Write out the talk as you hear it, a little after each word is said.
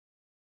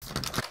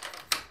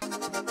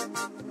The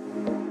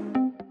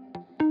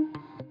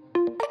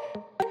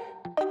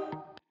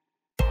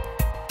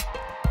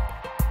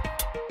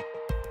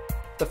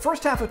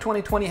first half of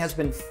 2020 has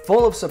been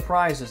full of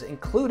surprises,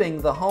 including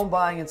the home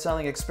buying and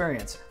selling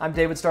experience. I'm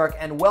David Stark,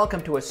 and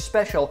welcome to a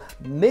special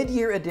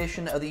mid-year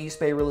edition of the East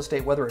Bay Real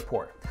Estate Weather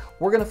Report.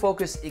 We're going to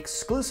focus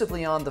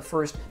exclusively on the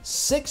first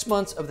 6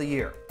 months of the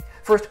year.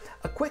 First,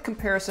 a quick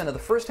comparison of the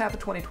first half of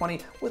 2020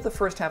 with the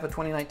first half of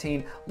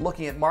 2019,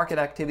 looking at market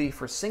activity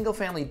for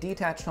single-family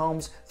detached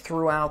homes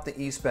throughout the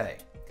East Bay.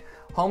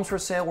 Homes for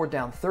sale were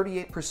down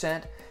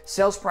 38%,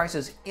 sales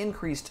prices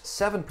increased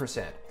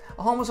 7%.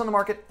 A home was on the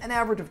market an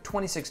average of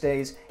 26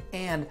 days,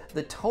 and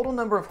the total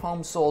number of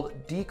homes sold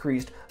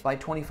decreased by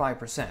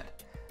 25%.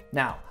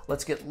 Now,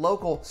 let's get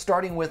local,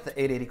 starting with the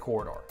 880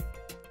 corridor.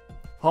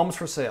 Homes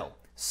for sale.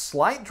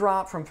 Slight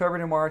drop from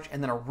February to March,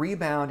 and then a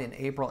rebound in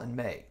April and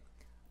May.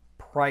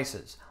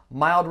 Prices.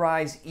 Mild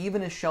rise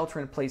even as shelter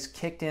in place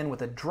kicked in,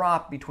 with a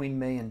drop between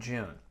May and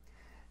June.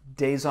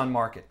 Days on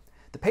market.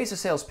 The pace of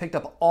sales picked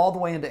up all the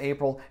way into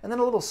April, and then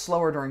a little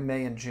slower during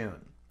May and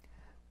June.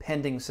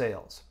 Pending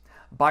sales.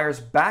 Buyers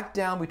backed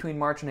down between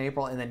March and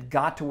April and then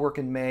got to work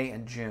in May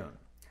and June.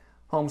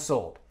 Homes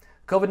sold.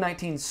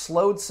 COVID-19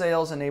 slowed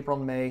sales in April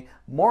and May.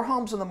 More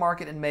homes on the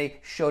market in May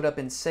showed up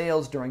in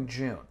sales during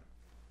June.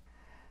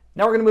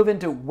 Now we're going to move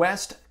into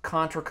West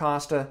Contra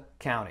Costa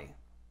County.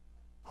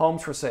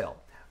 Homes for sale.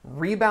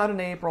 Rebound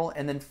in April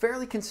and then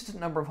fairly consistent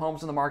number of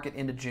homes on the market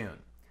into June.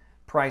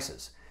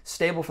 Prices.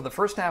 Stable for the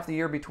first half of the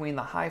year between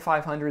the high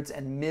 500s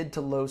and mid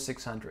to low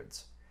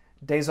 600s.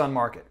 Days on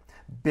market.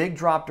 Big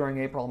drop during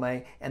April and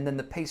May, and then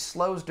the pace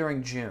slows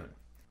during June.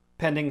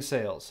 Pending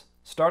sales.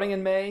 Starting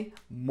in May,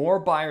 more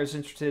buyers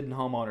interested in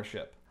home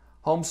ownership.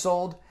 Homes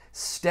sold,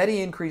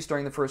 steady increase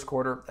during the first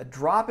quarter, a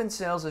drop in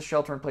sales as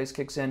shelter in place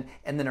kicks in,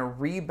 and then a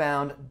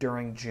rebound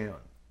during June.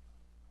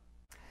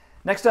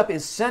 Next up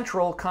is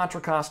Central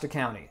Contra Costa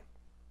County.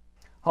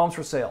 Homes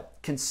for sale.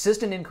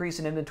 Consistent increase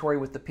in inventory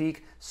with the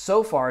peak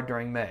so far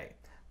during May.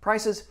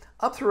 Prices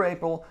up through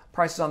April,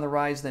 prices on the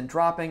rise, then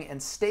dropping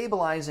and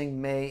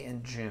stabilizing May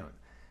and June.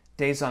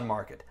 Days on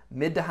market.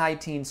 Mid to high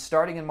teens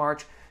starting in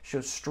March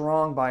shows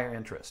strong buyer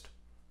interest.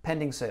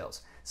 Pending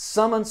sales.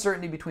 Some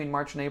uncertainty between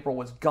March and April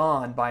was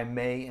gone by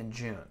May and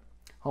June.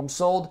 Homes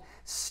sold,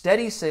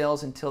 steady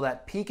sales until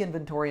that peak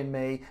inventory in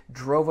May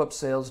drove up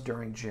sales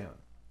during June.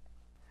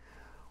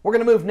 We're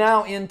going to move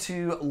now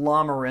into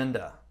La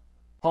Miranda.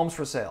 Homes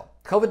for sale.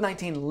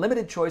 COVID-19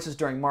 limited choices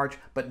during March,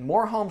 but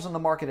more homes on the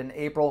market in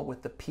April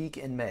with the peak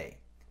in May.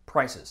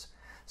 Prices.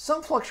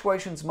 Some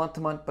fluctuations month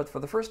to month, but for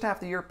the first half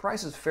of the year,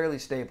 prices fairly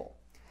stable.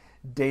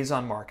 Days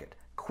on market.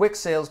 Quick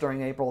sales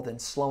during April, then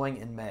slowing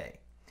in May.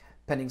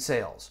 Pending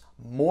sales.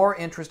 More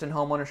interest in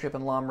home ownership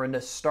in La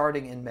Miranda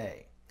starting in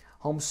May.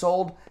 Homes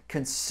sold,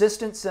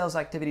 consistent sales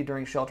activity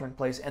during shelter in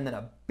place, and then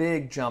a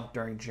big jump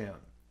during June.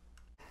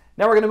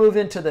 Now we're going to move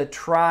into the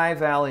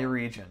Tri-Valley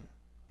region.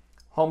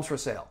 Homes for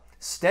sale.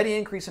 Steady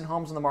increase in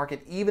homes on the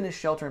market even as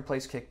shelter in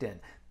place kicked in.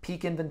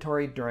 Peak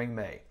inventory during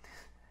May.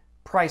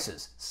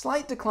 Prices.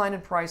 Slight decline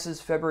in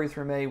prices February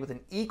through May with an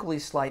equally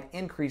slight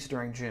increase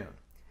during June.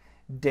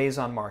 Days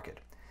on market.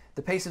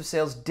 The pace of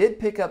sales did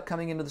pick up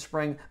coming into the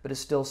spring, but is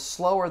still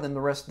slower than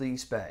the rest of the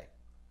East Bay.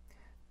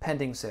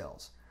 Pending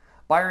sales.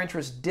 Buyer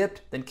interest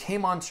dipped, then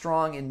came on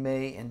strong in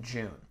May and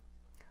June.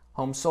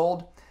 Homes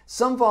sold.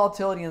 Some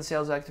volatility in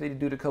sales activity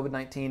due to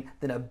COVID-19,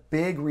 then a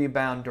big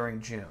rebound during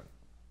June.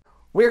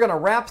 We're going to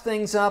wrap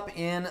things up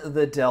in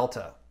the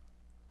Delta.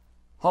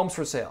 Homes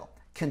for sale.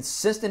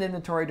 Consistent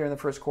inventory during the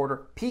first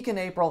quarter, peak in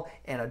April,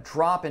 and a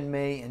drop in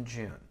May and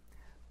June.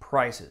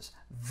 Prices.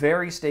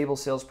 Very stable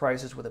sales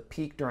prices with a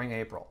peak during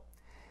April.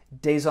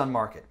 Days on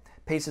market.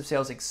 Pace of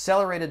sales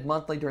accelerated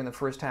monthly during the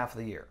first half of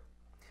the year.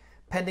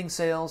 Pending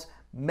sales.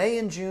 May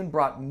and June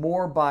brought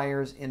more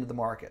buyers into the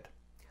market.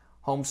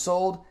 Homes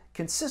sold.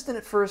 Consistent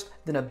at first,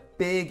 then a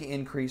big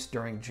increase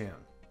during June.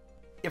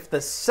 If the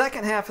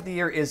second half of the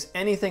year is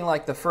anything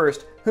like the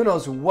first, who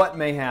knows what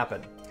may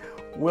happen.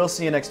 We'll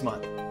see you next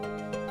month.